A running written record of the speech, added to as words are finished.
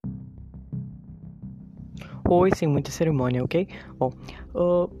foi sem muita cerimônia, ok? Bom,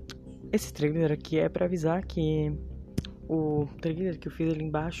 esse trailer aqui é pra avisar que o trailer que eu fiz ali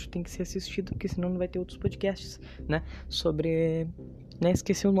embaixo tem que ser assistido, porque senão não vai ter outros podcasts, né? Sobre... né?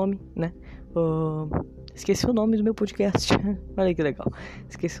 Esqueci o nome, né? Esqueci o nome do meu podcast. Olha que legal.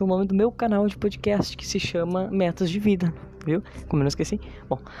 Esqueci o nome do meu canal de podcast, que se chama Metas de Vida, viu? Como eu não esqueci.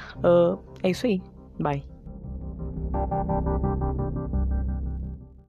 Bom, é isso aí. Bye.